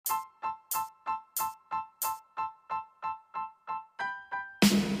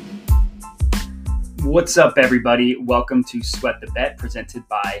What's up, everybody? Welcome to Sweat the Bet, presented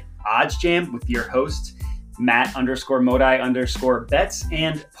by OddsJam with your host, Matt_Modi_bets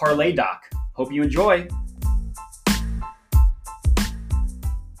and Parlay Doc. Hope you enjoy.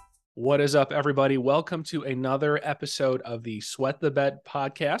 What is up, everybody? Welcome to another episode of the Sweat the Bet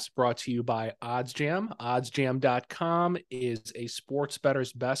podcast, brought to you by OddsJam. OddsJam.com is a sports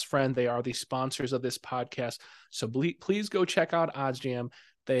bettor's best friend. They are the sponsors of this podcast. So please go check out OddsJam.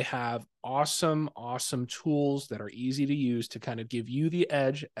 They have awesome tools that are easy to use to kind of give you the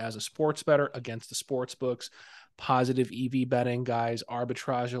edge as a sports bettor against the sports books. Positive EV betting, guys,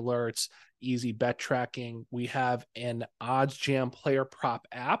 arbitrage alerts, easy bet tracking. We have an OddsJam player prop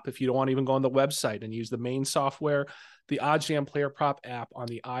app. If you don't want to even go on the website and use the main software, the OddsJam player prop app on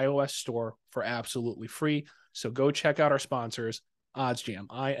the iOS store for absolutely free. So go check out our sponsors, OddsJam.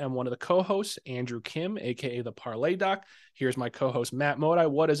 I am one of the co-hosts, Andrew Kim, aka the Parlay Doc. Here's my co-host, Matt Modi.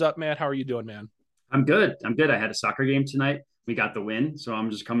 What is up, Matt? How are you doing, man? I'm good. I had a soccer game tonight. We got the win, so I'm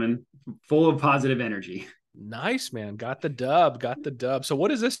just coming full of positive energy. Nice, man. Got the dub. So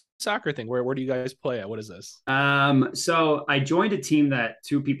what is this soccer thing? Where do you guys play at? What is this? So I joined a team that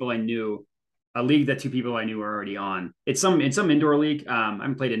a league that two people I knew were already on. It's some indoor league. I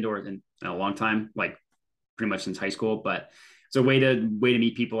haven't played indoors in a long time, like pretty much since high school, but it's a way to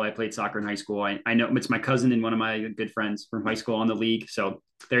meet people. I played soccer in high school. I know it's my cousin and one of my good friends from high school on the league. So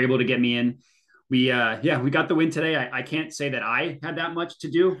they're able to get me in. We got the win today. I can't say that I had that much to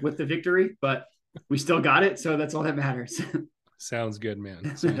do with the victory, but we still got it. So that's all that matters. Sounds good,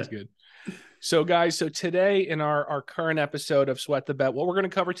 man. Sounds good. So guys, today in our current episode of Sweat the Bet, what we're going to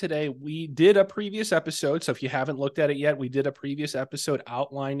cover today, we did a previous episode. So if you haven't looked at it yet, we did a previous episode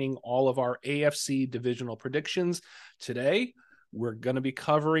outlining all of our AFC divisional predictions. Today, we're going to be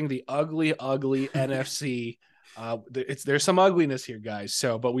covering the ugly NFC. There's some ugliness here, guys.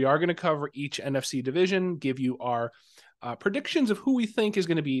 But we are going to cover each NFC division, give you our predictions of who we think is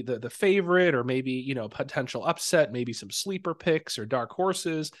going to be the favorite, or maybe, potential upset, maybe some sleeper picks or dark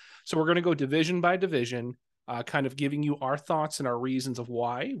horses. So we're going to go division by division, kind of giving you our thoughts and our reasons of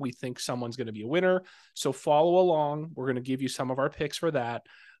why we think someone's going to be a winner. So follow along. We're going to give you some of our picks for that.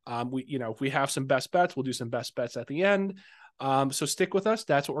 If we have some best bets, we'll do some best bets at the end. So stick with us.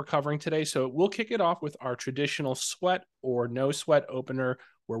 That's what we're covering today. So we'll kick it off with our traditional sweat or no sweat opener,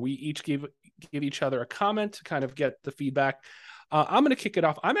 where we each give each other a comment to kind of get the feedback. I'm going to kick it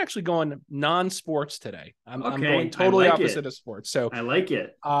off. I'm actually going non-sports today. I'm going totally opposite of sports. So I like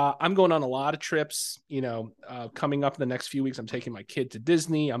it. I'm going on a lot of trips, coming up in the next few weeks. I'm taking my kid to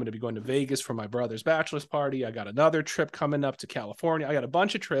Disney. I'm going to be going to Vegas for my brother's bachelor's party. I got another trip coming up to California. I got a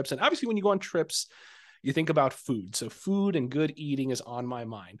bunch of trips. And obviously when you go on trips, you think about food. So food and good eating is on my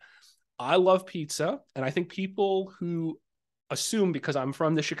mind. I love pizza. And I think people who assume, because I'm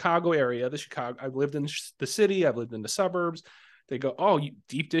from the Chicago area, I've lived in the city, I've lived in the suburbs, they go, oh,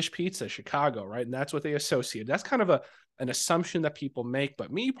 deep dish pizza, Chicago, right? And that's what they associate. That's kind of an assumption that people make.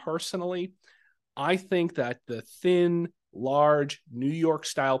 But me personally, I think that the thin, large New York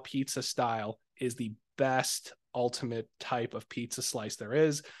style pizza style is the best ultimate type of pizza slice there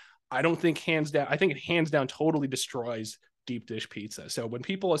is. I think it hands down totally destroys deep dish pizza. So when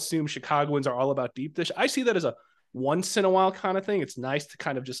people assume Chicagoans are all about deep dish, I see that as a once in a while kind of thing. It's nice to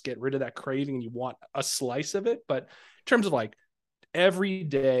kind of just get rid of that craving and you want a slice of it. But in terms of like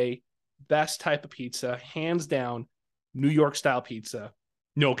everyday best type of pizza, hands down, New York style pizza,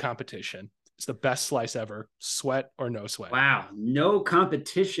 no competition. It's the best slice ever, sweat or no sweat. Wow. No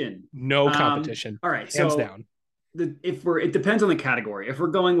competition. No competition. All right. Hands down. It depends on the category. If we're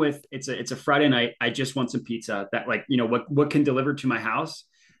going with it's a Friday night, I just want some pizza that what can deliver to my house,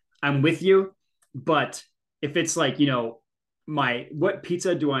 I'm with you. But if it's like, what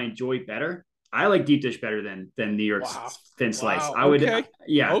pizza do I enjoy better? I like deep dish better than New York's thin slice. Wow. I would, okay.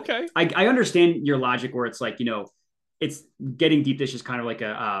 Yeah. Okay. I understand your logic where it's like, it's getting deep dish is kind of like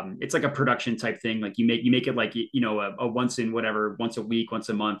it's like a production type thing. Like you make it like, a once a week, once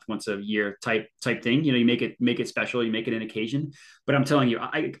a month, once a year type thing. You make it special. You make it an occasion. But I'm telling you,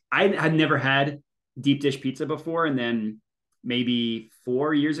 I had never had deep dish pizza before, and then maybe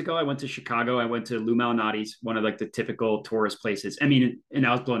 4 years ago, I went to Chicago. I went to Lou Malnati's, one of like the typical tourist places. I mean, and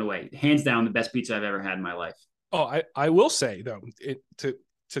I was blown away. Hands down, the best pizza I've ever had in my life. Oh, I will say though,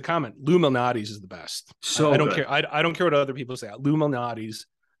 to comment, Lou Malnati's is the best. So I don't care. I don't care what other people say. Lou Malnati's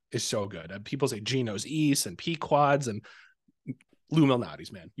is so good. People say Gino's East and Pequod's, and Lou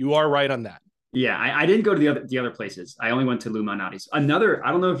Malnati's, man. You are right on that. Yeah, I didn't go to the other places. I only went to Lou Malnati's. I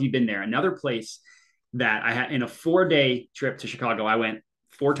don't know if you've been there. Another place that I had in a 4-day trip to Chicago, I went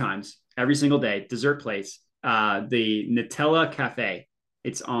 4 times, every single day, dessert place, the Nutella Cafe.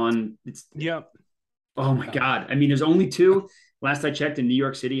 It's Oh my God. I mean, there's only two last I checked in New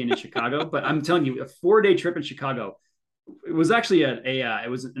York City and in Chicago, but I'm telling you, a 4-day trip in Chicago. It was actually it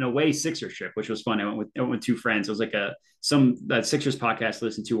was an away Sixers trip, which was fun. I went with two friends. It was like that Sixers podcast I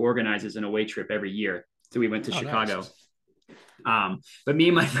listen to organizes an away trip every year. So we went to Chicago. Nice. But me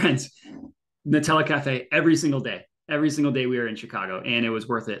and my friends, Nutella Cafe every single day we were in Chicago, and it was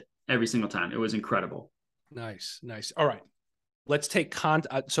worth it every single time. It was incredible. Nice. All right. Let's take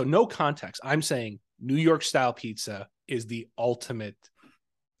so no context. I'm saying New York style pizza is the ultimate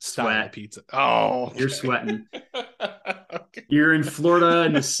style of pizza. Oh, okay. You're sweating. Okay. You're in Florida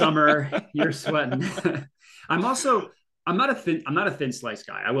in the summer. You're sweating. I'm not a thin slice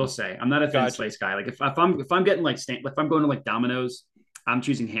guy. I will say I'm not a thin slice guy. Like if I'm getting like if I'm going to like Domino's, I'm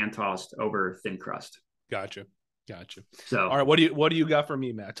choosing hand tossed over thin crust. Gotcha. So, all right, what do you got for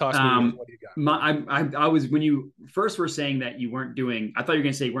me, Matt? Toss me. What do you got? I was when you first were saying that you weren't doing. I thought you were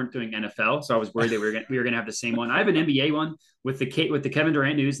going to say you weren't doing NFL, so I was worried that we were going to have the same one. I have an NBA one with the Kevin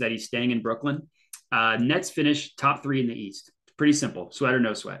Durant news that he's staying in Brooklyn. Nets finish top 3 in the East. Pretty simple. Sweat or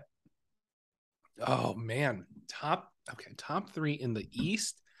no sweat. Oh man, top 3 in the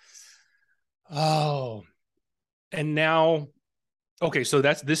East. Oh, and now. Okay, so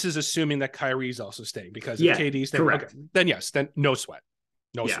this is assuming that Kyrie's also staying because if KD's staying, correct. Okay, then yes, then no sweat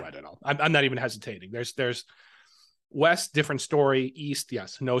at all. I'm not even hesitating. There's West, different story. East,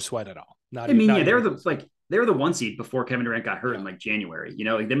 yes, no sweat at all. They were the 1 seed before Kevin Durant got hurt in like January. You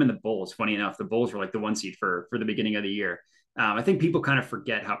know, like them and the Bulls. Funny enough, the Bulls were like the 1 seed for the beginning of the year. I think people kind of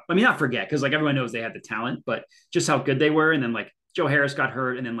forget not forget because like everyone knows they had the talent, but just how good they were. And then like Joe Harris got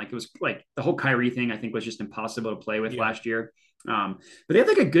hurt, and then like it was like the whole Kyrie thing. I think was just impossible to play with last year. But they have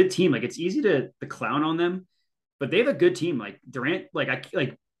like a good team. Like it's easy to clown on them, but they have a good team. Like Durant, like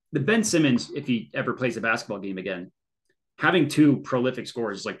the Ben Simmons, if he ever plays a basketball game again, having 2 prolific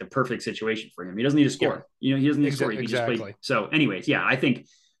scorers is like the perfect situation for him. He doesn't need to score. Yeah. You know, he doesn't need to score. He can just play. So anyways, yeah, I think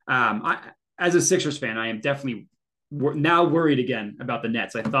as a Sixers fan, I am definitely now worried again about the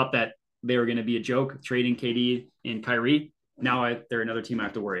Nets. I thought that they were going to be a joke trading KD and Kyrie. Now they're another team I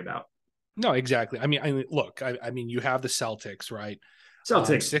have to worry about. No, exactly. I mean, look, I mean, you have the Celtics, right?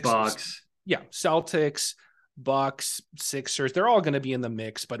 Celtics, Bucks. Yeah, Celtics, Bucks, Sixers. They're all going to be in the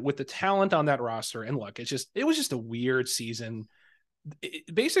mix, but with the talent on that roster, and look, it was just a weird season.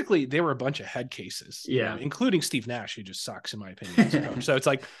 Basically, they were a bunch of head cases, including Steve Nash, who just sucks in my opinion. So it's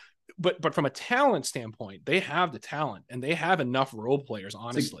like, but from a talent standpoint, they have the talent and they have enough role players.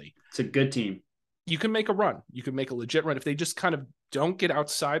 Honestly, it's a good team. You can make a run. You can make a legit run if they just kind of don't get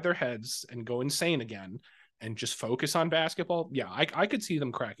outside their heads and go insane again and just focus on basketball. Yeah, I could see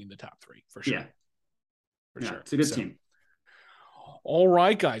them cracking the top 3 for sure. Yeah, for sure. It's a good team. All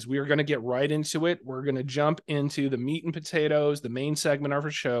right, guys, we are going to get right into it. We're going to jump into the meat and potatoes, the main segment of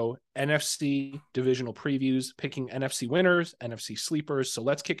our show, NFC divisional previews, picking NFC winners, NFC sleepers. So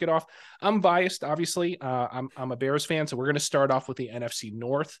let's kick it off. I'm biased, obviously. I'm a Bears fan, so we're going to start off with the NFC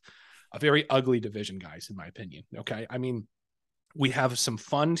North. A very ugly division, guys, in my opinion. Okay. I mean, we have some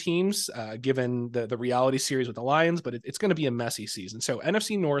fun teams given the reality series with the Lions, but it's going to be a messy season. So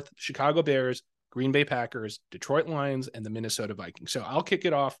NFC North, Chicago Bears, Green Bay Packers, Detroit Lions, and the Minnesota Vikings. So I'll kick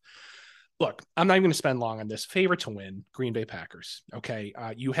it off. Look, I'm not even going to spend long on this. Favorite to win, Green Bay Packers. Okay.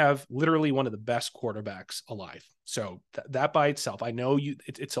 You have literally one of the best quarterbacks alive. So that by itself, I know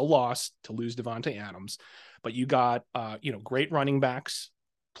it's a loss to lose Devontae Adams, but you got, great running backs,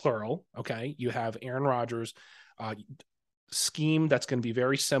 plural. Okay. You have Aaron Rodgers, scheme that's going to be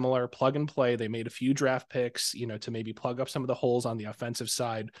very similar, plug and play. They made a few draft picks, to maybe plug up some of the holes on the offensive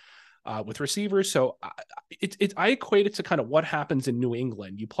side with receivers. So I equate it to kind of what happens in New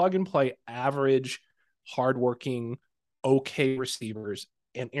England. You plug and play average, hardworking, okay receivers,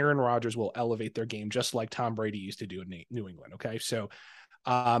 and Aaron Rodgers will elevate their game just like Tom Brady used to do in New England. Okay. So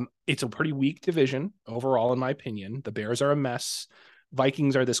it's a pretty weak division overall, in my opinion. The Bears are a mess.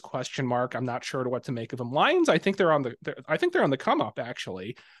 Vikings are this question mark. I'm not sure what to make of them. Lions, I think they're on the come up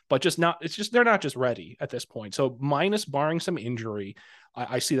actually, but they're not just ready at this point. So minus barring some injury,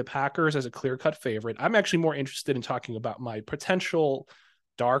 I see the Packers as a clear-cut favorite. I'm actually more interested in talking about my potential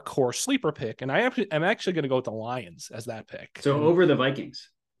dark horse sleeper pick, and I'm actually going to go with the Lions as that pick. So over the Vikings.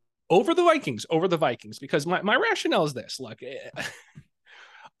 Over the Vikings, because my rationale is this. Look,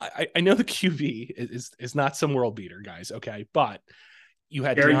 I know the QB is not some world beater, guys. Okay, but you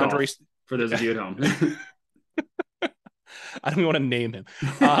had Gary DeAndre Goff, for those of you at home. I don't even want to name him.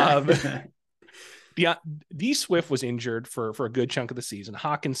 D Swift was injured for a good chunk of the season.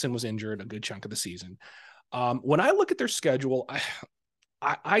 Hawkinson was injured a good chunk of the season. When I look at their schedule,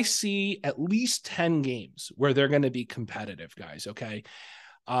 I see at least 10 games where they're going to be competitive, guys. Okay.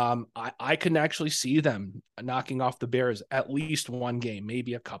 I can actually see them knocking off the Bears at least one game,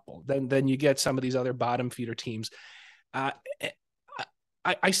 maybe a couple. Then you get some of these other bottom feeder teams. Uh,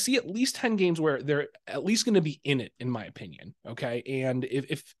 I see at least 10 games where they're at least going to be in it, in my opinion. Okay. And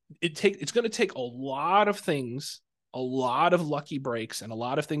if it's going to take a lot of things, a lot of lucky breaks and a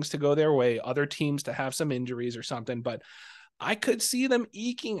lot of things to go their way, other teams to have some injuries or something, but I could see them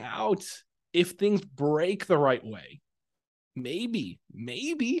eking out if things break the right way. Maybe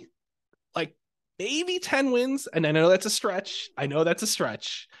like maybe 10 wins. And I know that's a stretch.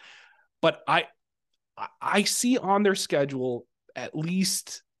 But I see on their schedule at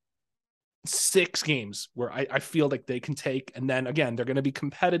least 6 games where I feel like they can take, and then again, they're going to be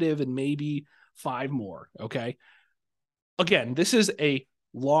competitive and maybe 5 more. Okay. Again, this is a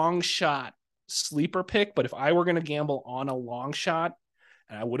long shot sleeper pick, but if I were going to gamble on a long shot,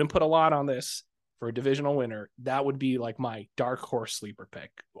 and I wouldn't put a lot on this for a divisional winner, that would be like my dark horse sleeper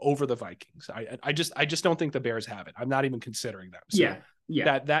pick over the Vikings. I just don't think the Bears have it. I'm not even considering them. So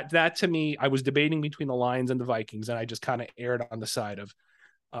yeah. That to me, I was debating between the Lions and the Vikings, and I just kind of erred on the side of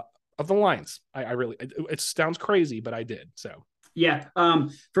the Lions. I really, it sounds crazy, but I did. So yeah.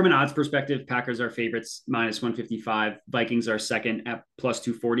 From an odds perspective, Packers are favorites -155. Vikings are second at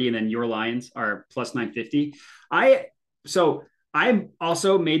 +240, and then your Lions are +950. I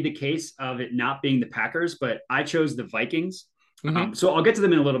also made the case of it not being the Packers, but I chose the Vikings. Mm-hmm. So I'll get to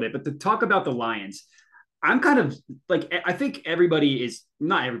them in a little bit, but to talk about the Lions, I'm kind of like, I think everybody is,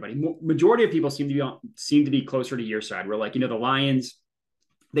 not everybody, majority of people seem to be closer to your side. We're like, the Lions,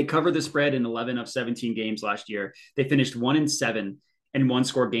 they covered the spread in 11 of 17 games last year. They finished 1-7 and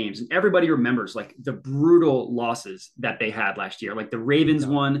 1-score games. And everybody remembers like the brutal losses that they had last year. Like the Ravens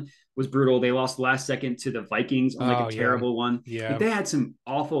one was brutal. They lost last second to the Vikings on like a terrible one. Yeah. Like, they had some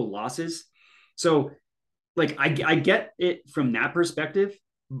awful losses. So like, I get it from that perspective,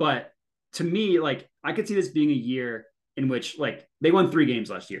 but to me, like, I could see this being a year in which like they won 3 games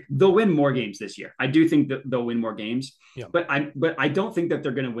last year. They'll win more games this year. I do think that they'll win more games, but I don't think that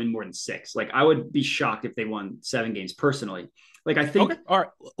they're going to win more than 6. Like, I would be shocked if they won 7 games personally. Like, I think. Okay. All right,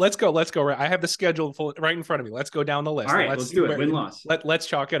 let's go. I have the schedule right in front of me. Let's go down the list. All right, let's do it. Win-loss. Let's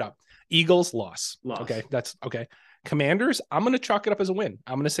chalk it up. Eagles loss. Okay. That's okay. Commanders, I'm going to chalk it up as a win.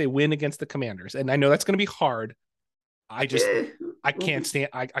 I'm going to say win against the Commanders. And I know that's going to be hard. I can't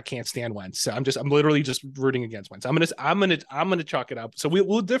stand Wentz. So I'm literally just rooting against Wentz. I'm gonna chalk it up. So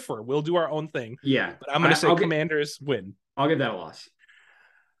we'll differ. We'll do our own thing. Yeah. But I'm gonna say Commanders win. I'll give that a loss.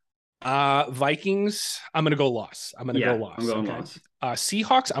 Vikings, I'm gonna go loss. I'm going loss.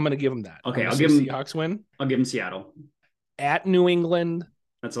 Seahawks, I'm gonna give them that. Okay, I'll give them Seahawks win. I'll give them Seattle. At New England,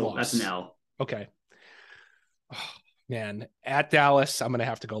 that's an L. Okay. Oh, man, at Dallas, I'm gonna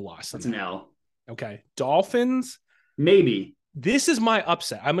have to go loss. That's an L. Okay. Dolphins. Maybe. This is my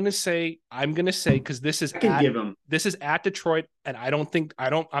upset. I'm gonna say because this is at Detroit, and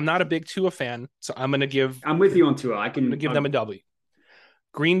I'm not a big Tua fan, so I'm with you on Tua. I'm gonna give them a W.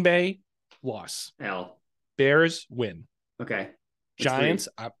 Green Bay loss. L. Bears win. Okay. That's Giants.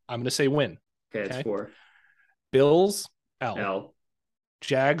 I'm gonna say win. Okay, that's 4. Bills L. L.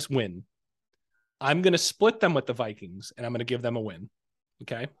 Jags win. I'm gonna split them with the Vikings, and I'm gonna give them a win.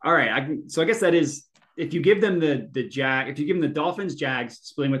 Okay. All right. I guess that is. If you give them if you give them the Dolphins, Jags,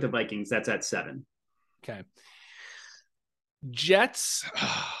 splitting with the Vikings, that's at 7. Okay. Jets,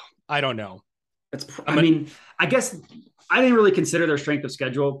 I don't know. I guess I didn't really consider their strength of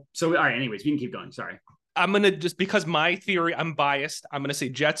schedule. So, all right, anyways, we can keep going. Sorry. I'm going to just because my theory, I'm biased. I'm going to say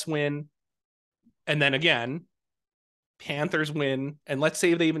Jets win. And then again, Panthers win. And let's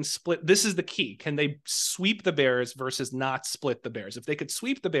say they even split. This is the key. Can they sweep the Bears versus not split the Bears? If they could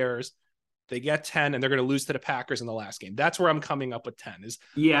sweep the Bears, they get 10 and they're going to lose to the Packers in the last game. That's where I'm coming up with 10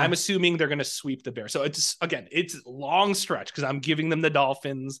 I'm assuming they're going to sweep the Bears. So it's long stretch because I'm giving them the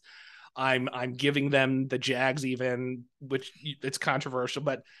Dolphins. I'm giving them the Jags even, which it's controversial,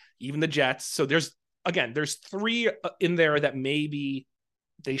 but even the Jets. So there's 3 in there that maybe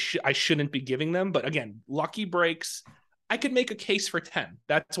I shouldn't be giving them. But again, lucky breaks. I could make a case for 10.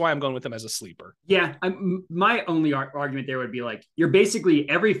 That's why I'm going with them as a sleeper. Yeah. My only argument there would be like, you're basically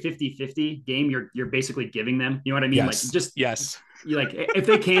every 50-50 game, you're basically giving them, you know what I mean? Yes. Like just, yes. You like, if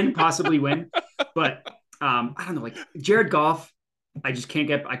they can possibly win, but I don't know, like Jared Goff, I can't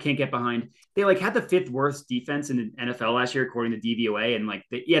get behind. They like had the 5th worst defense in the NFL last year, according to DVOA. And like,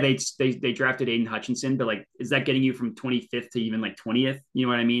 they drafted Aiden Hutchinson, but like, is that getting you from 25th to even like 20th? You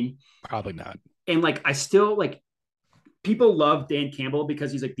know what I mean? Probably not. And like, I still like, people love Dan Campbell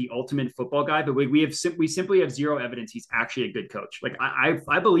because he's like the ultimate football guy, but we simply have zero evidence he's actually a good coach. Like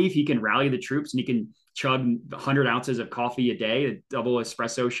I believe he can rally the troops and he can chug 100 ounces of coffee a day, a double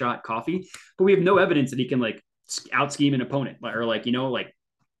espresso shot coffee, but we have no evidence that he can like out scheme an opponent or like, like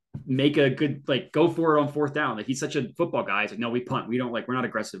make a good, like go for it on fourth down. Like he's such a football guy. He's like, no, we punt. We don't like, we're not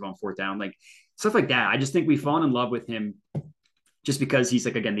aggressive on fourth down. Like stuff like that. I just think we've fallen in love with him just because he's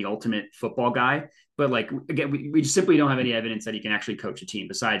like, again, the ultimate football guy. But like, again, we just simply don't have any evidence that he can actually coach a team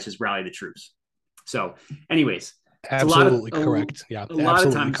besides just rally the troops. So anyways, absolutely correct. Yeah. A lot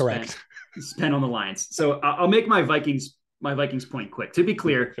of time correct. Spent on the Lions. So I'll make my Vikings point quick. To be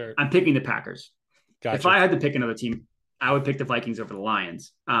clear, sure. I'm picking the Packers. Gotcha. If I had to pick another team, I would pick the Vikings over the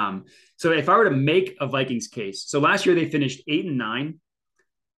Lions. So if I were to make a Vikings case, so last year they finished 8-9,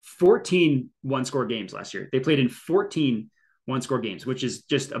 14 one-score games last year. They played in 14 one-score games, which is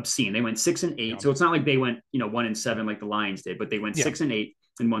just obscene. They went 6-8. Yeah. So it's not like they went, 1-7 like the Lions did, but they went 6-8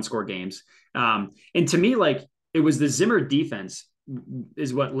 in one-score games. And to me, like it was the Zimmer defense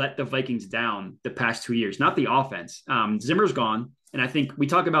is what let the Vikings down the past 2 years, not the offense. Zimmer's gone. And I think we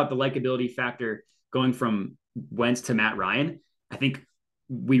talk about the likability factor going from Wentz to Matt Ryan. I think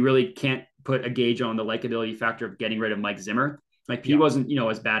we really can't put a gauge on the likability factor of getting rid of Mike Zimmer. Like he wasn't,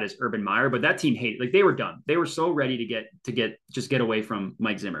 as bad as Urban Meyer, but that team hated, like they were done. They were so ready to get away from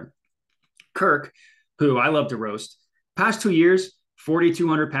Mike Zimmer. Kirk, who I love to roast, past 2 years,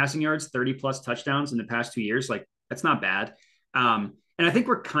 4,200 passing yards, 30 plus touchdowns in the past 2 years. Like that's not bad. And I think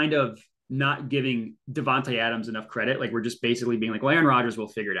we're kind of not giving Devontae Adams enough credit. Like we're just basically being like, well, Aaron Rodgers will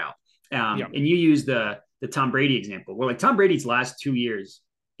figure it out. And you use the Tom Brady example. Well, like Tom Brady's last 2 years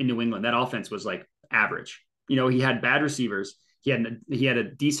in New England, that offense was like average. He had bad receivers. He had a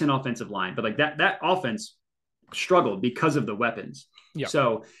decent offensive line, but like that offense struggled because of the weapons. Yeah.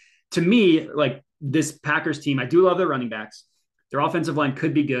 So to me, like this Packers team, I do love their running backs. Their offensive line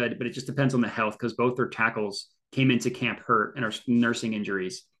could be good, but it just depends on the health because both their tackles came into camp hurt and are nursing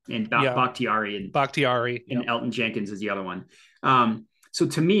injuries. And Bakhtiari and Elton Jenkins is the other one. So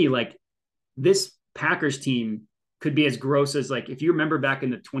to me, like this Packers team could be as gross as like, if you remember back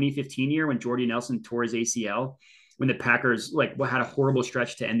in the 2015 year when Jordy Nelson tore his ACL, when the Packers like had a horrible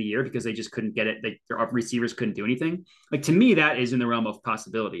stretch to end the year because they just couldn't get it. Their receivers couldn't do anything. Like to me, that is in the realm of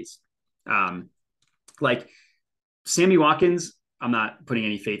possibilities. Like Sammy Watkins, I'm not putting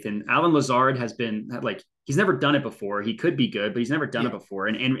any faith in. Alan Lazard has been like, he's never done it before. He could be good, but he's never done it before.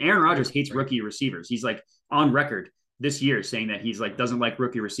 And Aaron Rodgers hates rookie receivers. He's like on record this year saying that he's like, doesn't like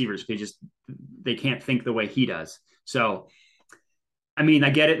rookie receivers because they can't think the way he does. So, I mean, I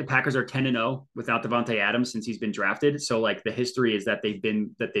get it. The Packers are 10-0 without Devontae Adams since he's been drafted. So like the history is that they've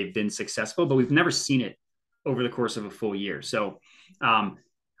been successful, but we've never seen it over the course of a full year. So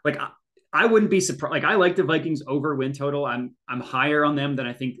like I wouldn't be surprised. Like I like the Vikings over win total. I'm higher on them than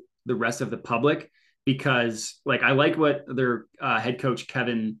I think the rest of the public because like I like what their head coach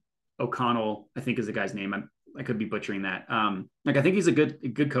Kevin O'Connell, I think is the guy's name. I could be butchering that. Like I think he's a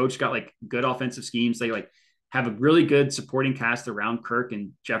good coach, got like good offensive schemes. They like have a really good supporting cast around Kirk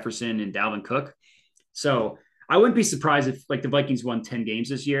and Jefferson and Dalvin Cook. So I wouldn't be surprised if like the Vikings won 10 games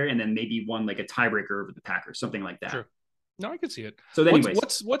this year and then maybe won like a tiebreaker over the Packers, something like that. Sure. No, I can see it. So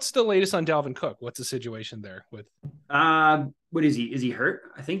anyways, what's the latest on Dalvin Cook? What's the situation there with? What is he? Is he hurt?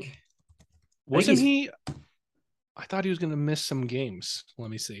 I think. Wasn't he? I thought he was going to miss some games.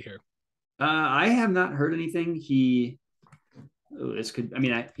 Let me see here. I have not heard anything. He's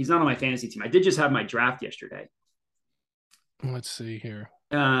not on my fantasy team. I did just have my draft yesterday. Let's see here.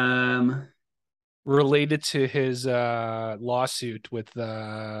 Related to his lawsuit with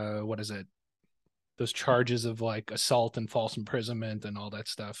what is it? Those charges of like assault and false imprisonment and all that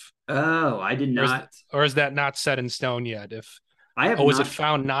stuff. Oh, I did not. Or is that not set in stone yet? Was it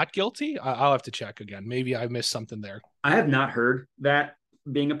found not guilty? I'll have to check again. Maybe I missed something there. I have not heard that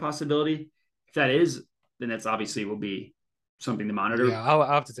being a possibility. If that is, then that's obviously will be something to monitor. Yeah, I'll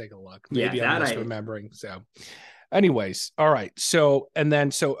have to take a look. Maybe I'm just remembering. So anyways, all right. So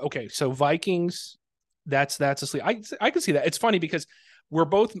Vikings, that's asleep. I can see that. It's funny because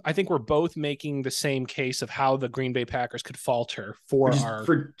I think we're both making the same case of how the Green Bay Packers could falter for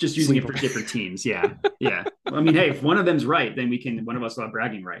just using it for different teams. Yeah. Yeah. Well, I mean, hey, if one of them's right, then one of us will have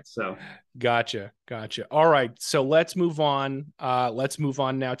bragging rights. So Gotcha. All right. So let's move on. Let's move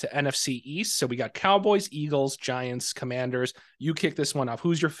on now to NFC East. So we got Cowboys, Eagles, Giants, Commanders. You kick this one off.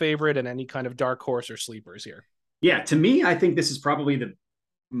 Who's your favorite and any kind of dark horse or sleepers here? Yeah. To me, I think this is probably the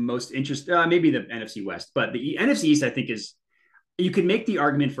most interesting, maybe the NFC West, but the NFC East, I think you could make the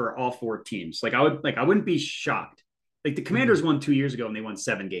argument for all four teams. I wouldn't be shocked. Like the Commanders won 2 years ago and they won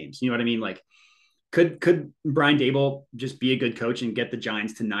 7 games. You know what I mean? Like could Brian Daboll just be a good coach and get the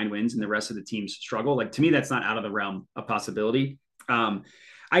Giants to 9 wins and the rest of the teams struggle? Like to me, that's not out of the realm of possibility.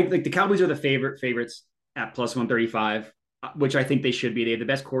 I like the Cowboys are the favorites at plus 135, which I think they should be. They have the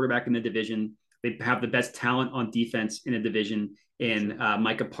best quarterback in the division. They have the best talent on defense in the division in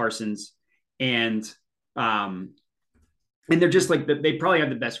Micah Parsons, and um, and they're just like they probably have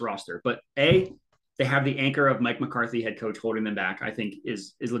the best roster. But they have the anchor of Mike McCarthy, head coach, holding them back. I think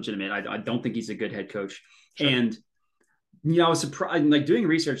is legitimate. I don't think he's a good head coach, sure. And I was surprised. Like doing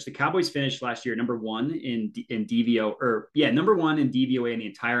research, the Cowboys finished last year number one in DVO, number one in DVOA in the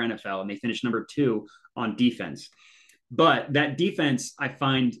entire NFL, and they finished number two on defense. But that defense I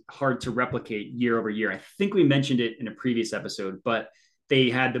find hard to replicate year over year. I think we mentioned it in a previous episode, but they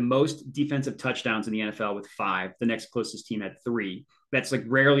had the most defensive touchdowns in the NFL with 5. The next closest team had 3. That's like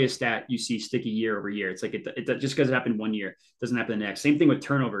rarely a stat you see sticky year over year. It's like it just because it happened one year doesn't happen the next. Same thing with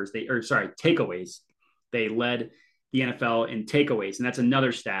turnovers. Takeaways. They led the NFL in takeaways, and that's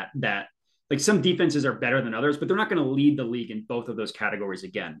another stat that like some defenses are better than others, but they're not going to lead the league in both of those categories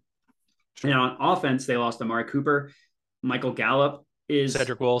again. Sure. And on offense, they lost Amari Cooper. Michael Gallup is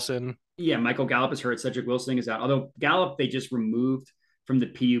Cedric Wilson. Yeah, Michael Gallup is hurt. Cedric Wilson is out. Although Gallup, they just removed from the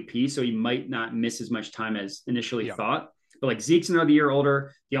PUP, so he might not miss as much time as initially thought. But like Zeke's another year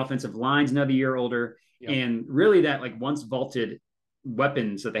older, the offensive line's another year older, and really that like once vaulted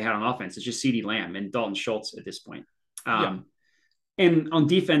weapons that they had on offense, it's just CeeDee Lamb and Dalton Schultz at this point. And on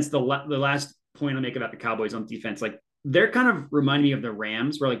defense, the last point I'll make about the Cowboys on defense, like they're kind of remind me of the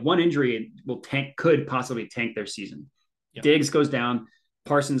Rams, where like one injury could possibly tank their season. Diggs goes down,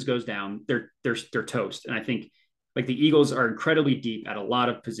 Parsons goes down, they're toast. And I think like the Eagles are incredibly deep at a lot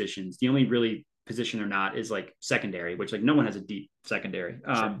of positions. The only really position they're not is like secondary, which like no one has a deep secondary.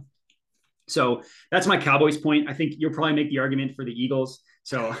 Sure. So that's my Cowboys point. I think you'll probably make the argument for the Eagles.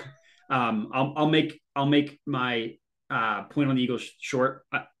 So I'll make my point on the Eagles short.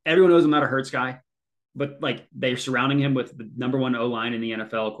 Everyone knows I'm not a Hurts guy, but like they're surrounding him with the number 1 O-line in the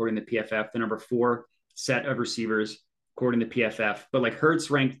NFL, according to PFF, the number 4 set of receivers, according to PFF. But like Hurts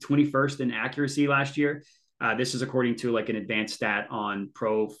ranked 21st in accuracy last year. This is according to like an advanced stat on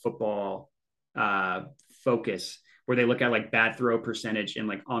Pro Football Focus, where they look at like bad throw percentage and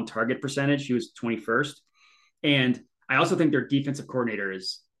like on target percentage. He was 21st. And I also think their defensive coordinator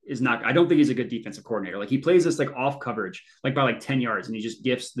is not, I don't think he's a good defensive coordinator. Like he plays this like off coverage, like by like 10 yards, and he just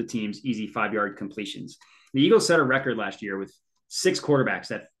gifts the teams easy 5-yard completions. The Eagles set a record last year with 6 quarterbacks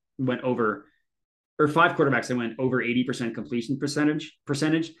that went over, or 5 quarterbacks that went over 80% completion percentage.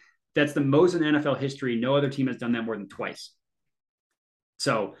 That's the most in NFL history. No other team has done that more than twice.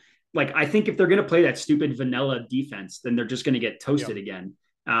 So like, I think if they're going to play that stupid vanilla defense, then they're just going to get toasted again.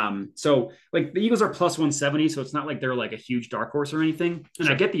 So like the Eagles are plus 170. So it's not like they're like a huge dark horse or anything. And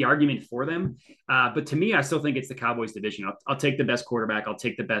I get the argument for them. But to me, I still think it's the Cowboys division. I'll take the best quarterback. I'll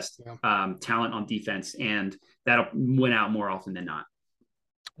take the best talent on defense, and that'll win out more often than not.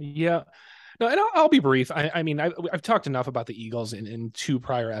 Yeah. No, and I'll be brief. I mean, I've talked enough about the Eagles in 2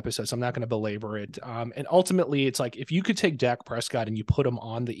 prior episodes. I'm not going to belabor it. And ultimately, it's like if you could take Dak Prescott and you put him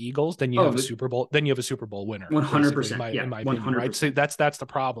on the Eagles, then you have a Super Bowl. Then you have a Super Bowl winner. 100%. In my opinion, 100%. Right? So that's the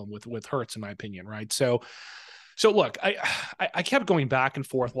problem with Hurts, in my opinion, right? So look, I kept going back and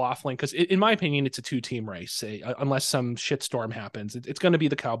forth waffling because in my opinion, it's a 2-team race. Unless some shitstorm happens, it's going to be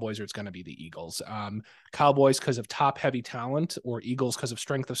the Cowboys or it's going to be the Eagles. Cowboys because of top heavy talent, or Eagles because of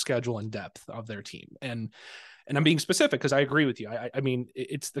strength of schedule and depth of their team. And I'm being specific because I agree with you. I mean,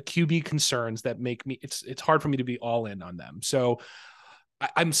 it's the QB concerns that make me, it's hard for me to be all in on them. So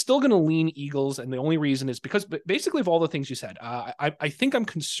I'm still going to lean Eagles, and the only reason is because basically of all the things you said, I think I'm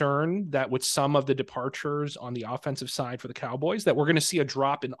concerned that with some of the departures on the offensive side for the Cowboys, that we're going to see a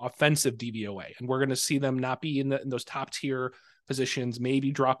drop in offensive DVOA, and we're going to see them not be in those top tier positions,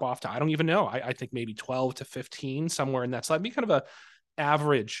 maybe drop off to, I don't even know. I think maybe 12 to 15, somewhere in that slide, be kind of a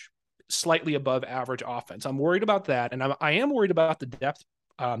average, slightly above average offense. I'm worried about that. And I am worried about the depth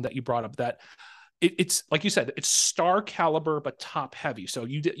that you brought up, that it's like you said, it's star caliber, but top heavy. So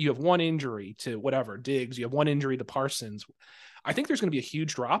you have one injury to whatever Diggs, you have one injury to Parsons. I think there's going to be a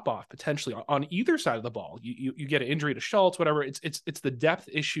huge drop off potentially on either side of the ball. You get an injury to Schultz, whatever. It's the depth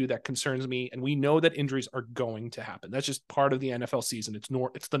issue that concerns me, and we know that injuries are going to happen. That's just part of the NFL season. It's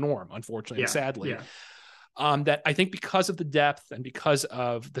the norm, unfortunately, and sadly. That I think because of the depth and because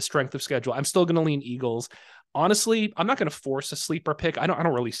of the strength of schedule, I'm still going to lean Eagles. Honestly, I'm not going to force a sleeper pick. I don't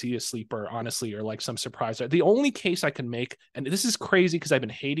really see a sleeper, honestly, or like some surprise. The only case I can make, and this is crazy because I've been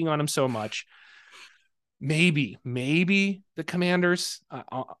hating on him so much, maybe the Commanders,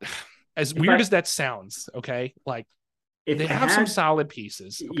 as weird as that sounds, okay? Like if they have some solid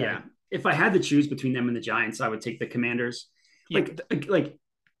pieces. Okay? Yeah. If I had to choose between them and the Giants, I would take the Commanders. Like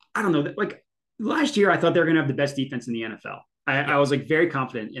I don't know, like last year, I thought they were going to have the best defense in the NFL. I was like very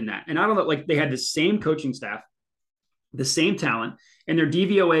confident in that. And I don't know, like they had the same coaching staff, the same talent, and their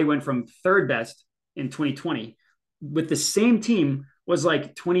DVOA went from third best in 2020 with the same team was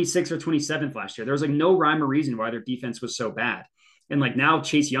like 26th or 27th last year. There was like no rhyme or reason why their defense was so bad. And like now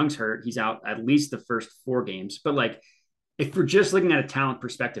Chase Young's hurt. He's out at least the first 4 games. But like if we're just looking at a talent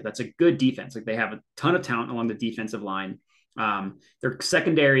perspective, that's a good defense. Like they have a ton of talent along the defensive line. Their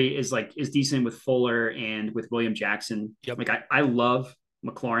secondary is decent with Fuller and with William Jackson. Yep. Like I love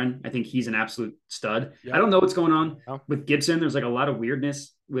McLaurin. I think he's an absolute stud. Yep. I don't know what's going on with Gibson. There's like a lot of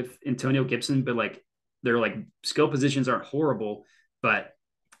weirdness with Antonio Gibson, but like their like skill positions aren't horrible. But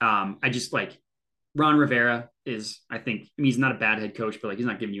I just like Ron Rivera is, I think, I mean, he's not a bad head coach, but like he's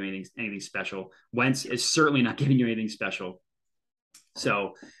not giving you anything special. Wentz is certainly not giving you anything special.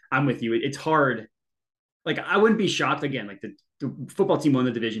 So I'm with you. It's hard. Like I wouldn't be shocked again. Like the football team won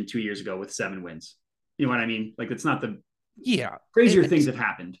the division 2 years ago with 7 wins. You know what I mean? Like it's not the crazier things have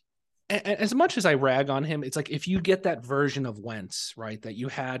happened. As much as I rag on him, it's like if you get that version of Wentz, right, that you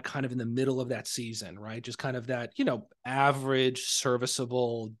had kind of in the middle of that season, right, just kind of that, you know, average,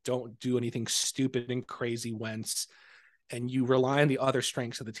 serviceable, don't do anything stupid and crazy Wentz, and you rely on the other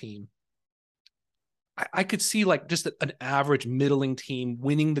strengths of the team. I could see like just an average middling team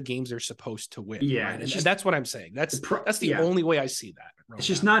winning the games they're supposed to win. Yeah. Right? And that's what I'm saying. That's the only way I see that. It's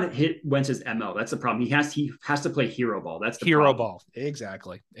just not hit Wentz's MO. That's the problem. He has to play hero ball. That's the hero problem. ball.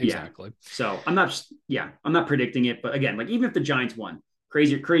 Exactly. Yeah. So I'm not predicting it, but again, like even if the Giants won,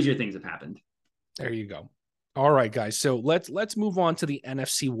 crazier things have happened. There you go. All right, guys. So let's move on to the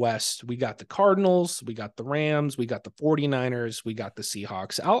NFC West. We got the Cardinals, we got the Rams, we got the 49ers, we got the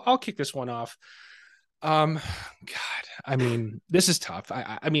Seahawks. I'll kick this one off. God, I mean, this is tough.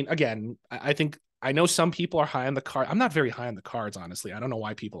 I mean, again, I think I know some people are high on the card. I'm not very high on the Cards, honestly. I don't know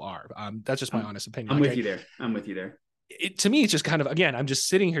why people are. That's just my honest opinion. I'm with you there. To me, it's just kind of, again, I'm just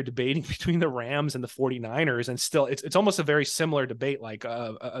sitting here debating between the Rams and the 49ers, and still it's almost a very similar debate, like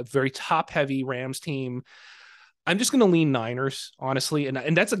a very top heavy Rams team. I'm just going to lean Niners, honestly.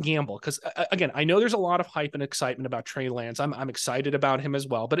 And that's a gamble because, again, I know there's a lot of hype and excitement about Trey Lance. I'm excited about him as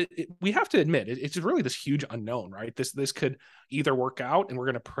well. But we have to admit, it's really this huge unknown, right? This could either work out and we're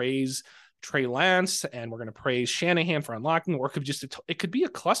going to praise Trey Lance and we're going to praise Shanahan for unlocking, or it could be a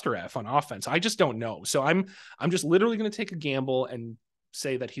cluster F on offense. I just don't know. So I'm just literally going to take a gamble and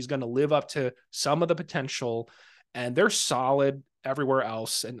say that he's going to live up to some of the potential, and they're solid everywhere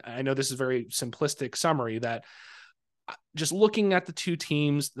else. And I know this is a very simplistic summary that just looking at the two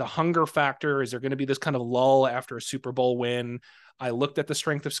teams, the hunger factor, is there going to be this kind of lull after a Super Bowl win? I looked at the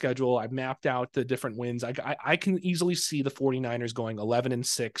strength of schedule. I mapped out the different wins. I can easily see the 49ers going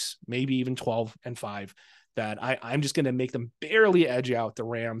 11-6, maybe even 12-5, that I'm just going to make them barely edge out the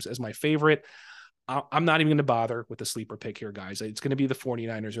Rams as my favorite. I'm not even going to bother with the sleeper pick here, guys. It's going to be the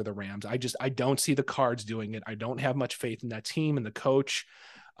 49ers or the Rams. I don't see the Cards doing it. I don't have much faith in that team and the coach.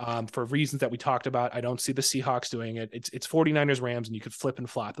 For reasons that we talked about, I don't see the Seahawks doing it. It's 49ers, Rams, and you could flip and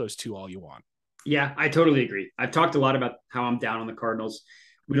flop those two all you want. Yeah, I totally agree. I've talked a lot about how I'm down on the Cardinals.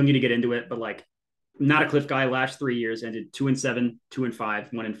 We don't need to get into it, but like, not a cliff guy. Last 3 years ended 2-7,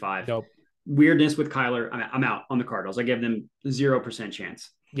 2-5, 1-5. Nope. Weirdness with Kyler. I'm out on the Cardinals. I give them 0%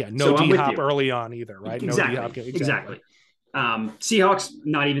 chance. Yeah, no D-Hop early on either, right? Exactly. No D-Hop. Exactly. Seahawks,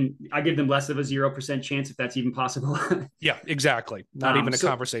 not even, I give them less of a 0% chance if that's even possible. Yeah, exactly. Not even a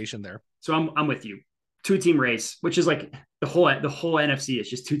conversation there. So I'm with you. 2-team race, which is like the whole NFC is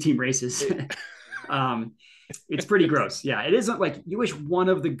just 2-team races. It's pretty gross. Yeah, it isn't like you wish one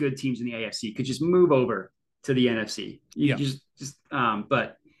of the good teams in the AFC could just move over to the NFC.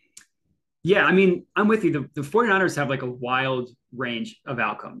 But yeah, I mean, I'm with you. The 49ers have like a wild range of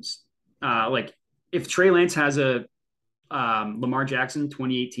outcomes. Like if Trey Lance has a Lamar Jackson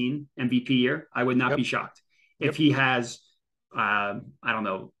 2018 MVP year, I would not be shocked. If he has, I don't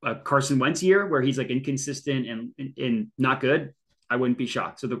know, a Carson Wentz year where he's like inconsistent and not good, I wouldn't be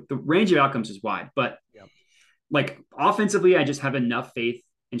shocked. So the range of outcomes is wide, but like offensively, I just have enough faith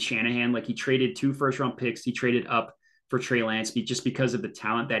in Shanahan. Like he traded 2 first-round picks. He traded up for Trey Lance just because of the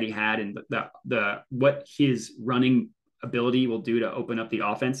talent that he had and the what his running ability will do to open up the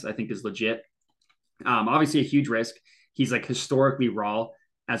offense, I think is legit. Obviously a huge risk. He's like historically raw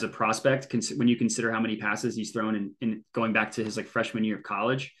as a prospect when you consider how many passes he's thrown in going back to his like freshman year of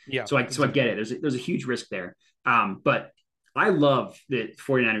college. Yeah. So I get it. There's a huge risk there. But I love the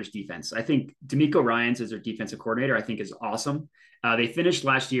 49ers defense. I think D'Amico Ryans as their defensive coordinator, I think is awesome. They finished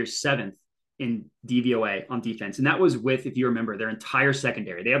last year 7th in DVOA on defense. And that was with, if you remember, their entire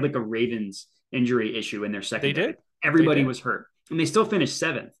secondary. They had like a Ravens injury issue in their secondary. They did. Everybody was hurt and they still finished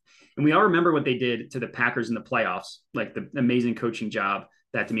 7th. And we all remember what they did to the Packers in the playoffs, like the amazing coaching job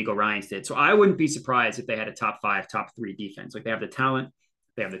that D'Amico Ryans did. So I wouldn't be surprised if they had a top 5, top 3 defense. Like they have the talent,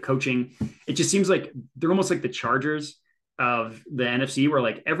 they have the coaching. It just seems like they're almost like the Chargers of the NFC, where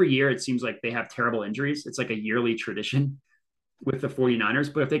like every year it seems like they have terrible injuries. It's like a yearly tradition with the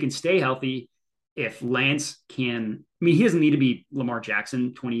 49ers. But if they can stay healthy, if Lance can, I mean, he doesn't need to be Lamar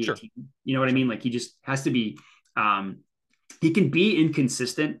Jackson 2018. Sure. You know what I mean? Like he just has to be, he can be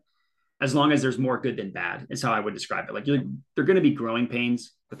inconsistent as long as there's more good than bad, is how I would describe it. Like they're going to be growing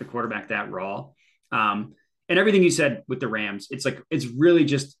pains with the quarterback that raw. And everything you said with the Rams, it's like, it's really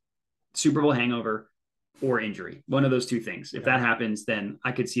just Super Bowl hangover or injury. One of those two things. If that happens, then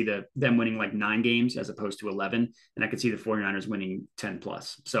I could see them winning like 9 games as opposed to 11. And I could see the 49ers winning 10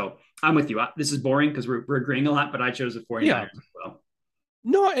 plus. So I'm with you. This is boring because we're agreeing a lot, but I chose the 49ers as well.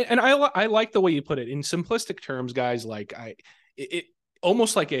 No, and I like the way you put it in simplistic terms, guys. Like it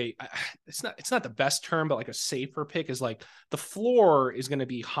almost like it's not the best term, but like a safer pick is like the floor is going to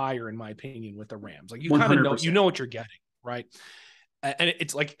be higher in my opinion with the Rams. Like you kind of know what you're getting, right? And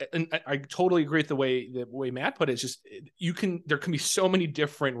it's like, and I totally agree with the way Matt put it. It's just there can be so many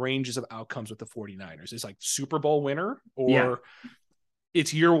different ranges of outcomes with the 49ers. It's like Super Bowl winner, or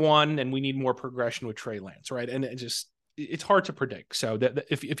it's year 1 and we need more progression with Trey Lance, right? And it's hard to predict. So that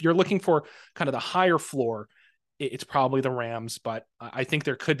if you're looking for kind of the higher floor, it's probably the Rams, but I think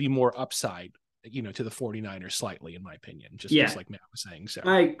there could be more upside, to the 49ers slightly, in my opinion, just like Matt was saying. So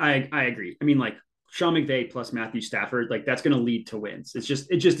I agree. I mean, like Sean McVay plus Matthew Stafford, like that's going to lead to wins. It just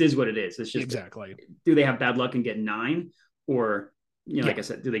is what it is. It's just exactly. Do they have bad luck and get 9, or like I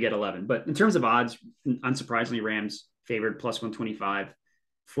said, do they get 11? But in terms of odds, unsurprisingly, Rams favored plus 125,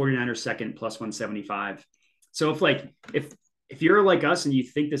 49ers second plus 175. So if you're like us and you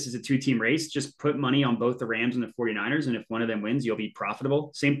think this is a 2-team race, just put money on both the Rams and the 49ers. And if one of them wins, you'll be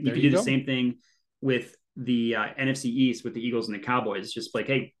profitable. You could do the same thing with the NFC East with the Eagles and the Cowboys. Just like,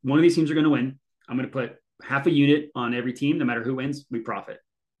 hey, one of these teams are going to win. I'm going to put half a unit on every team. No matter who wins, we profit.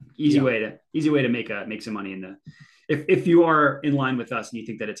 Easy way to make some money if you are in line with us and you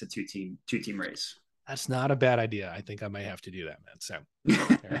think that it's a two team race. That's not a bad idea. I think I might have to do that, man. So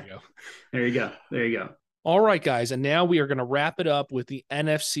there you go. There you go. All right, guys. And now we are going to wrap it up with the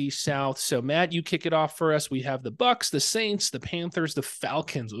NFC South. So Matt, you kick it off for us. We have the Bucks, the Saints, the Panthers, the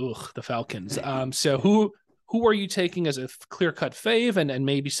Falcons. The Falcons. So who are you taking as a clear-cut fave and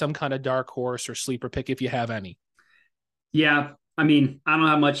maybe some kind of dark horse or sleeper pick if you have any? Yeah. I mean, I don't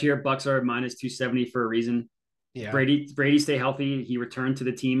have much here. Bucks are minus 270 for a reason. Yeah. Brady stay healthy. He returned to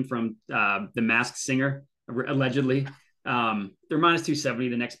the team from the Masked Singer, allegedly. They're minus 270.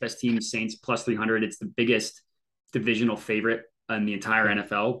 The next best team, Saints, plus 300. It's the biggest divisional favorite in the entire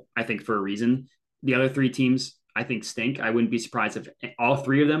NFL, I think, for a reason. The other 3 teams, I think, stink. I wouldn't be surprised if all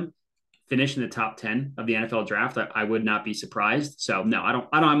 3 of them finish in the top 10 of the NFL draft. I would not be surprised. So no, I don't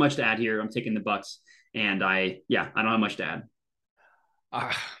have much to add here. I'm taking the Bucks, and I don't have much to add.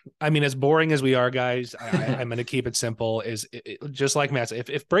 I mean, as boring as we are, guys, I'm going to keep it simple. Just like Matt said,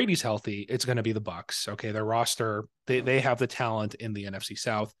 if Brady's healthy, it's going to be the Bucks. Okay, their roster, they have the talent in the NFC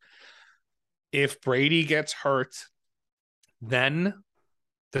South. If Brady gets hurt, then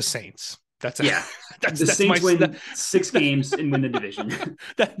the Saints. That's the Saints win 6 games and win the division.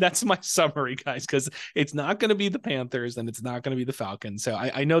 That's my summary, guys, because it's not going to be the Panthers and it's not going to be the Falcons. So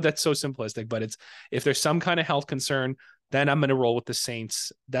I know that's so simplistic, but if there's some kind of health concern, then I'm going to roll with the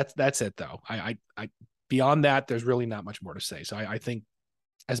Saints. That's it, though. I beyond that, there's really not much more to say. So I think,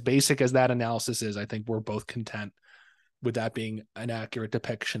 as basic as that analysis is, I think we're both content with that being an accurate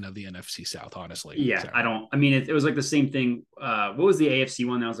depiction of the NFC South, honestly. Yeah, so. It was like the same thing. What was the AFC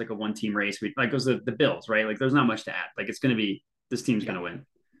one? That was like a 1-team race. It was the Bills, right? Like there's not much to add. Like it's going to be, this team's going to win.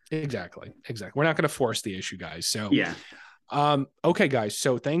 Exactly. We're not going to force the issue, guys. So yeah. Okay, guys.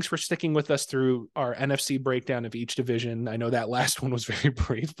 So thanks for sticking with us through our NFC breakdown of each division. I know that last one was very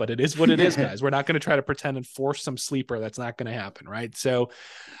brief, but it is what it is, guys. We're not going to try to pretend and force some sleeper. That's not going to happen, right? So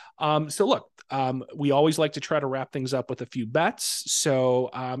look, we always like to try to wrap things up with a few bets. So,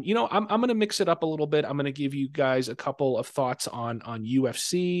 I'm going to mix it up a little bit. I'm going to give you guys a couple of thoughts on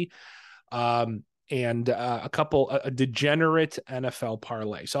UFC, and a degenerate NFL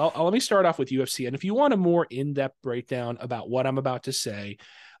parlay. So let me start off with UFC. And if you want a more in-depth breakdown about what I'm about to say,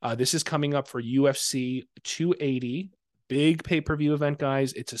 this is coming up for UFC 280. Big pay-per-view event,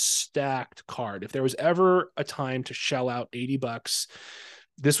 guys. It's a stacked card. If there was ever a time to shell out $80,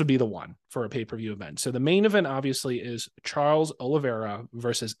 this would be the one for a pay-per-view event. So the main event obviously is Charles Oliveira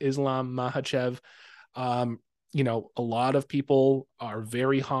versus Islam Makhachev. a lot of people are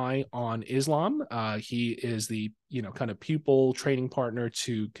very high on Islam. He is the, kind of pupil training partner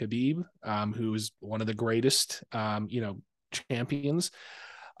to Khabib, who is one of the greatest, champions.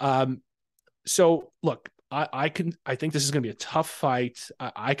 So look, I think this is going to be a tough fight.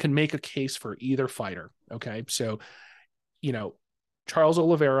 I can make a case for either fighter. Okay. So, Charles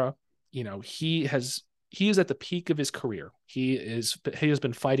Oliveira, he is at the peak of his career. He has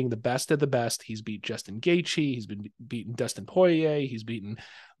been fighting the best of the best. He's beat Justin Gaethje. He's been beaten Dustin Poirier. He's beaten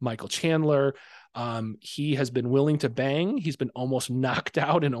Michael Chandler. He has been willing to bang. He's been almost knocked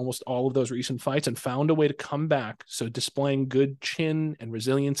out in almost all of those recent fights and found a way to come back. So displaying good chin and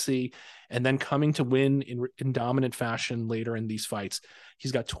resiliency, and then coming to win in dominant fashion later in these fights.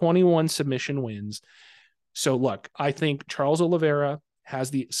 He's got 21 submission wins. So look, I think Charles Oliveira has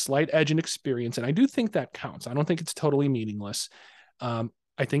the slight edge in experience, and I do think that counts. I don't think it's totally meaningless.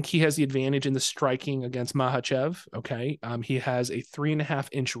 I think he has the advantage in the striking against Makhachev. Okay. He has a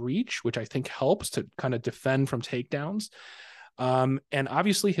 3.5-inch reach, which I think helps to kind of defend from takedowns. And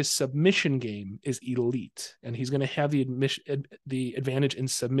obviously his submission game is elite, and he's going to have the advantage in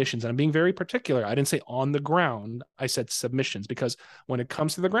submissions. And I'm being very particular. I didn't say on the ground. I said submissions, because when it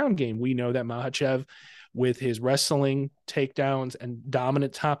comes to the ground game, we know that Makhachev, with his wrestling, takedowns, and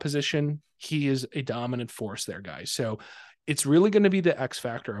dominant top position, he is a dominant force there, guys. So it's really going to be the X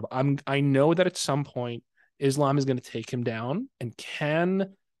factor. I know that at some point Islam is going to take him down, and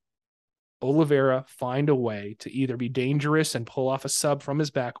can Oliveira find a way to either be dangerous and pull off a sub from his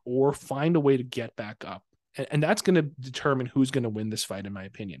back, or find a way to get back up? And that's going to determine who's going to win this fight, in my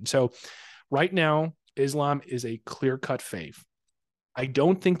opinion. So right now, Islam is a clear-cut fave. I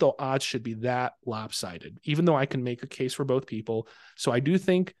don't think the odds should be that lopsided, even though I can make a case for both people. So I do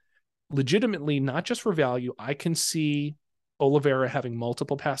think, legitimately, not just for value, I can see Oliveira having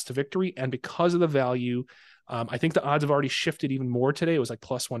multiple paths to victory. And because of the value, I think the odds have already shifted even more today. It was like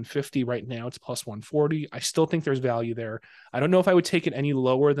plus 150. Right now it's plus 140. I still think there's value there. I don't know if I would take it any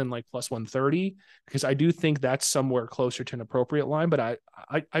lower than like plus 130, because I do think that's somewhere closer to an appropriate line, but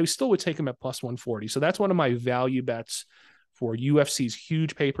I still would take him at plus 140. So that's one of my value bets for UFC's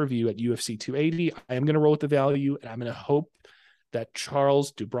huge pay-per-view at UFC 280. I am going to roll with the value, and I'm going to hope that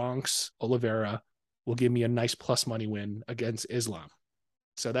Charles do Bronx Oliveira will give me a nice plus money win against Islam.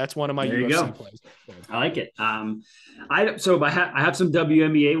 So that's one of my UFC plays. I like it. I have some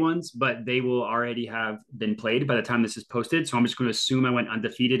WNBA ones, but they will already have been played by the time this is posted. So I'm just going to assume I went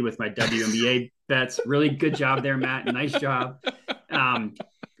undefeated with my WNBA bets. Really good job there, Matt. Nice job.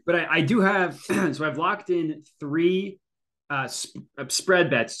 But I do have, so I've locked in 3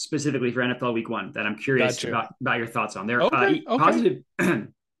 spread bets specifically for NFL Week 1 that I'm curious about your thoughts on. They're positive EV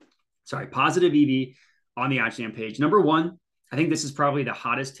on the OddsJam page. Number 1, I think this is probably the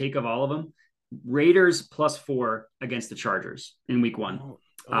hottest take of all of them. Raiders plus 4 against the Chargers in Week 1.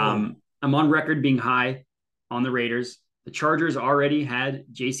 I'm on record being high on the Raiders. The Chargers already had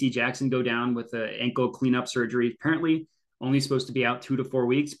J.C. Jackson go down with an ankle cleanup surgery. Apparently only supposed to be out 2 to 4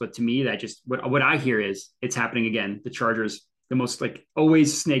 weeks. But to me, that just, what I hear is it's happening again. The Chargers, the most like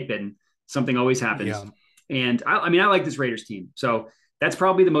always snake bitten. Something always happens. Yeah. And I like this Raiders team. So that's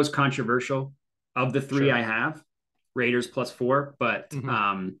probably the most controversial of the 3 I have. Raiders plus 4, but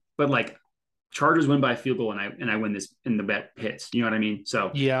like Chargers win by a field goal and I win this and the bet hits. You know what I mean? So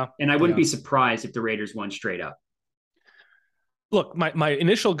yeah. And I wouldn't be surprised if the Raiders won straight up. Look, my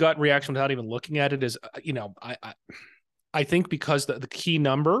initial gut reaction without even looking at it is, I think because the key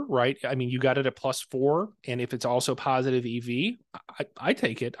number, right? I mean, you got it at plus 4, and if it's also positive EV, I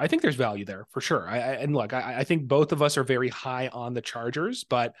take it. I think there's value there for sure. I think both of us are very high on the Chargers,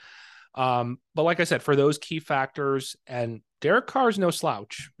 but like I said, for those key factors, and Derek Carr is no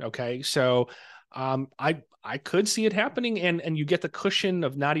slouch. Okay. So, I could see it happening, and you get the cushion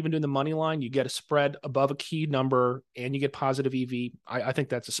of not even doing the money line. You get a spread above a key number, and you get positive EV. I think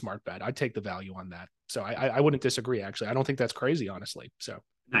that's a smart bet. I'd take the value on that. So I wouldn't disagree, actually. I don't think that's crazy, honestly. So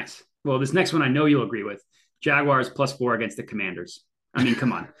nice. Well, this next one I know you'll agree with. Jaguars plus 4 against the Commanders. I mean,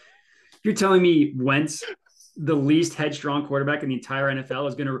 come on. You're telling me Wentz, the least headstrong quarterback in the entire NFL,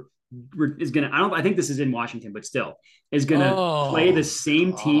 is gonna I think this is in Washington, but still is gonna play the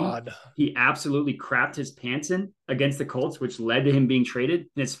same team he absolutely crapped his pants in against the Colts, which led to him being traded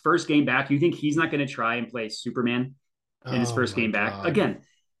in his first game back. You think he's not going to try and play Superman in his first game back? Again,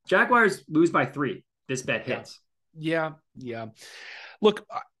 Jaguars lose by 3. This bet hits. Yeah. Look,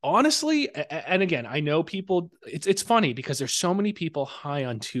 honestly, and again, I know people, it's funny because there's so many people high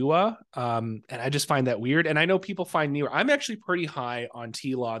on Tua, and I just find that weird. And I know people find I'm actually pretty high on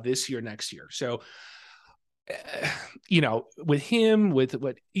T-Law this year, next year. So With him, with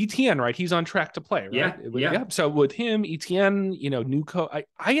what ETN, right? He's on track to play, right? Yeah. So with him, ETN, new coach.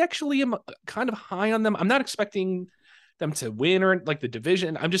 I actually am kind of high on them. I'm not expecting them to win or like the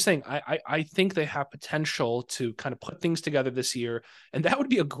division. I'm just saying I think they have potential to kind of put things together this year, and that would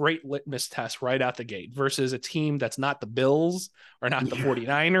be a great litmus test right out the gate versus a team that's not the Bills or not the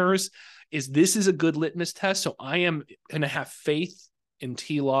 49ers. This is a good litmus test. So I am going to have faith in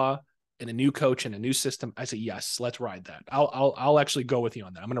T-Law and a new coach and a new system. I say, yes, let's ride that. I'll actually go with you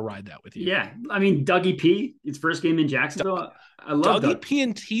on that. I'm going to ride that with you. Yeah. I mean, Dougie P, his first game in Jacksonville. I love Dougie P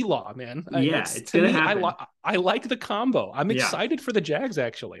and T-Law, man. Yeah, it's going to happen. I like the combo. I'm excited for the Jags,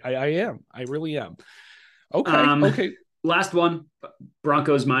 actually. I am. I really am. Okay. Last one,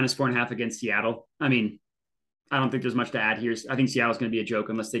 Broncos -4.5 against Seattle. I mean, I don't think there's much to add here. I think Seattle's going to be a joke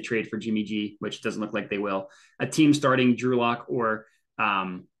unless they trade for Jimmy G, which doesn't look like they will. A team starting Drew Lock or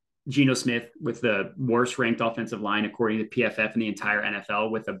Geno Smith with the worst ranked offensive line, according to PFF, in the entire NFL,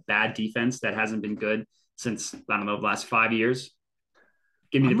 with a bad defense that hasn't been good since, I don't know, the last 5 years.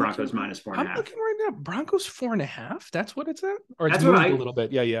 Give me the Broncos -4.5. I'm looking right now. Broncos 4.5. That's what it's at? Or it's That's moved a little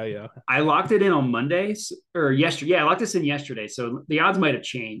bit. Yeah. I locked it in on Monday or yesterday. Yeah, I locked this in yesterday. So the odds might have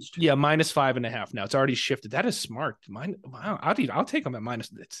changed. Yeah, -5.5 now. It's already shifted. That is smart. Wow. I'll take them at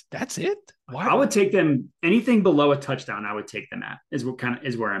minus. That's it. Why? I would take them anything below a touchdown. I would take them at is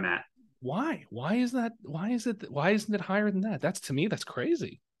where I'm at. Why? Why is that? Why isn't it higher than that? To me, that's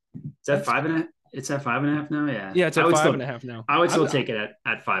crazy. Is that 5.5? It's at 5.5 now. Yeah. Yeah, it's at 5.5 now. I would still take it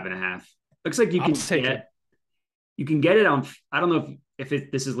at 5.5. Looks like you can take it. You can get it on. I don't know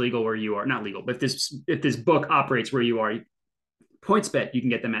if this is legal where you are. Not legal, but if this book operates where you are, PointsBet, you can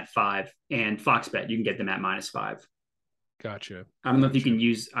get them at 5, and FoxBet, you can get them at -5. Gotcha. I don't know if you can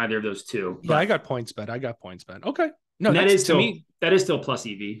use either of those two. Yeah, I got PointsBet. Okay. No, that is still plus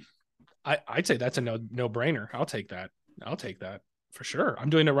EV. I'd say that's a no brainer. I'll take that for sure. I'm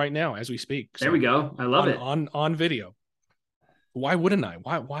doing it right now as we speak. So there we go. I love it on video. Why wouldn't I?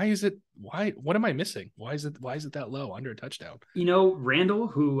 Why is it? What am I missing? Why is it that low under a touchdown? Randall,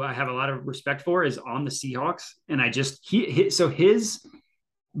 who I have a lot of respect for, is on the Seahawks, and his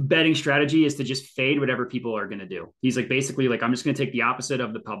betting strategy is to just fade whatever people are going to do. He's like, basically like, I'm just going to take the opposite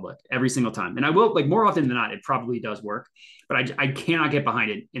of the public every single time. And I will, like, more often than not, it probably does work, but I cannot get behind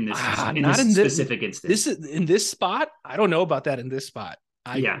it in this specific instance. In this spot. I don't know about that in this spot.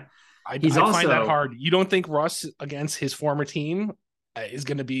 I find that hard. You don't think Russ against his former team is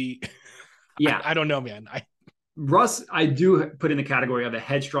going to be, I don't know, man. Russ, I do put in the category of a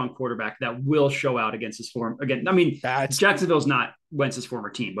headstrong quarterback that will show out against his form again. I mean, Jacksonville's not Wentz's former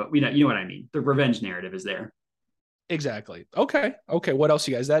team, but you know what I mean. The revenge narrative is there. Exactly. Okay. What else,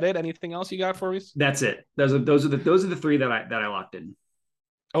 you guys? Is that it? Anything else you got for us? That's it. Those are the three that I locked in.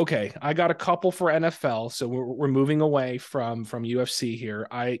 Okay, I got a couple for NFL, so we're moving away from UFC here.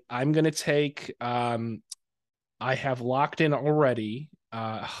 I'm gonna take. I have locked in already.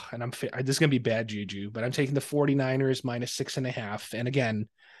 And this is going to be bad juju, but I'm taking the 49ers -6.5. And again,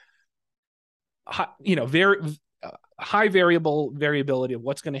 very high variability of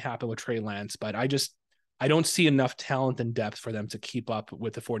what's going to happen with Trey Lance, but I don't see enough talent and depth for them to keep up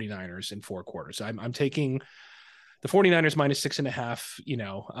with the 49ers in 4 quarters. I'm taking the 49ers -6.5,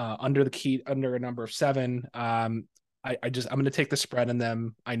 under a number of 7. I'm going to take the spread on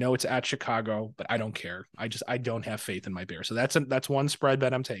them. I know it's at Chicago, but I don't care. I don't have faith in my Bears. So that's one spread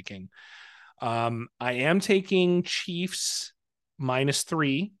bet I'm taking. I am taking Chiefs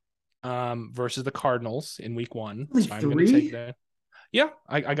 -3 versus the Cardinals in week 1. So I'm going to take that. Yeah,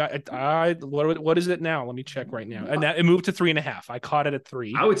 I got what is it now? Let me check right now. And it moved to 3.5. I caught it at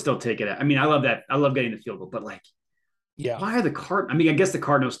 3. I would still take it. I mean, I love that. I love getting the field goal, but like, yeah. Why are the Cardinals? I mean, I guess the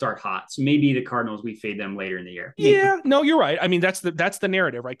Cardinals start hot, so maybe the Cardinals, we fade them later in the year. Yeah, no, you're right. I mean, that's the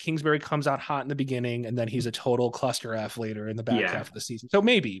narrative, right? Kingsbury comes out hot in the beginning, and then he's a total cluster F later in the back half of the season. So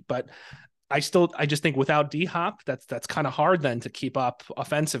maybe, but I just think without D-Hop, that's kind of hard then to keep up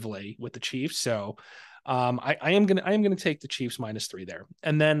offensively with the Chiefs. So I am gonna take the Chiefs -3 there.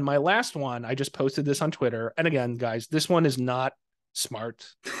 And then my last one, I just posted this on Twitter, and again, guys, this one is not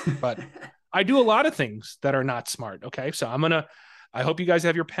smart, but I do a lot of things that are not smart. Okay. So I hope you guys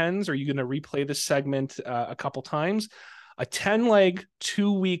have your pens. Or you're going to replay this segment a couple times. A 10-leg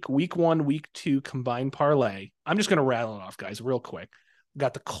 2-week, week 1, week 2 combined parlay. I'm just going to rattle it off, guys, real quick.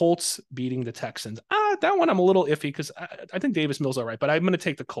 Got the Colts beating the Texans. That one I'm a little iffy because I think Davis Mills all right, but I'm going to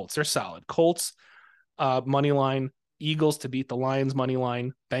take the Colts. They're solid. Colts money line, Eagles to beat the Lions money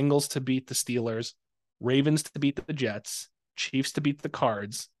line, Bengals to beat the Steelers, Ravens to beat the Jets, Chiefs to beat the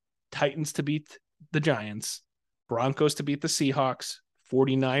Cards, Titans to beat the Giants, Broncos to beat the Seahawks,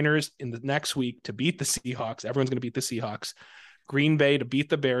 49ers in the next week to beat the Seahawks. Everyone's going to beat the Seahawks. Green Bay to beat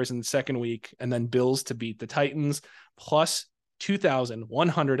the Bears in the second week, and then Bills to beat the Titans, plus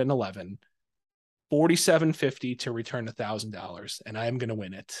 2,111. 47.50 to return $1,000, and I am going to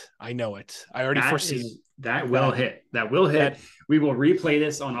win it. I know it. I already foresee that will hit. That will hit. We will replay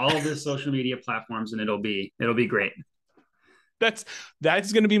this on all of the social media platforms, and it'll be great. That's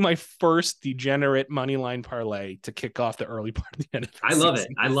going to be my first degenerate money line parlay to kick off the early part of the NFL I love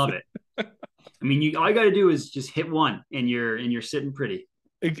season. It. I love it. I mean, all you got to do is just hit one, and you're sitting pretty.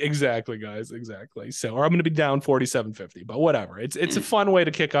 Exactly, guys. Exactly. So, or I'm going to be down 47.50, but whatever. It's a fun way to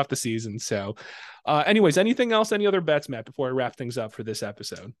kick off the season. So, anyways, anything else? Any other bets, Matt? Before I wrap things up for this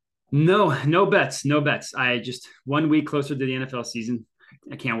episode? No bets. I just 1 week closer to the NFL season.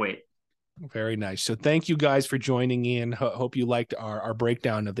 I can't wait. Very nice. So thank you guys for joining in. Hope you liked our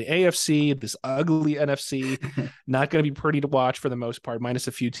breakdown of the AFC, this ugly NFC. Not going to be pretty to watch for the most part, minus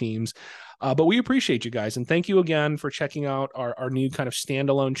a few teams. But we appreciate you guys. And thank you again for checking out our new kind of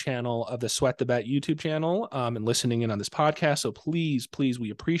standalone channel of the Sweat the Bet YouTube channel and listening in on this podcast. So please, we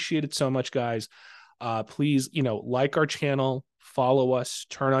appreciate it so much, guys. Please, like our channel, follow us,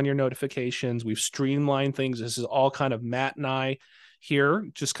 turn on your notifications. We've streamlined things. This is all kind of Matt and I here,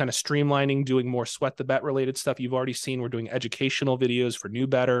 just kind of streamlining, doing more Sweat the Bet related stuff. You've already seen we're doing educational videos for new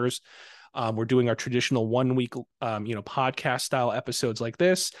bettors. We're doing our traditional 1 week, podcast style episodes like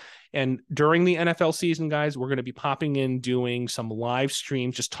this. And during the NFL season, guys, we're going to be popping in, doing some live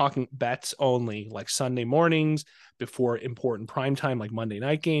streams, just talking bets only, like Sunday mornings before important prime time, like Monday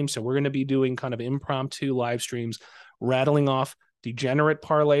night games. So we're going to be doing kind of impromptu live streams, rattling off degenerate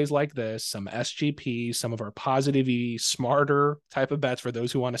parlays like this, some SGP, some of our positive E, smarter type of bets for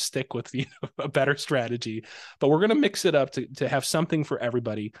those who want to stick with a better strategy. But we're going to mix it up to have something for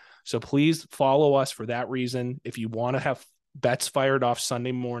everybody. So please follow us for that reason. If you want to have bets fired off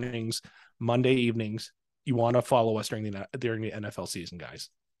Sunday mornings, Monday evenings, you want to follow us during the NFL season,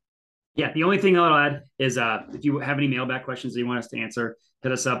 guys. Yeah, the only thing I'll add is if you have any mailbag questions that you want us to answer,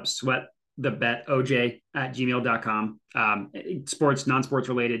 hit us up, sweatthebetoj@gmail.com. Sports, non-sports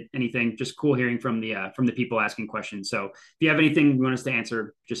related, anything, just cool hearing from the people asking questions. So if you have anything you want us to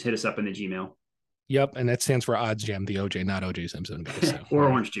answer, just hit us up in the Gmail. Yep, and that stands for OddsJam, the OJ, not OJ Simpson. So. Or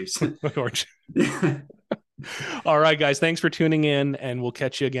orange juice. Orange. All right, guys, thanks for tuning in, and we'll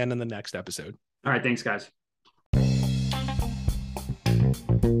catch you again in the next episode. All right, thanks, guys.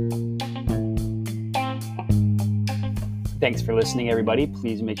 Thanks for listening, everybody.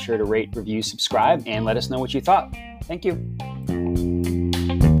 Please make sure to rate, review, subscribe, and let us know what you thought. Thank you.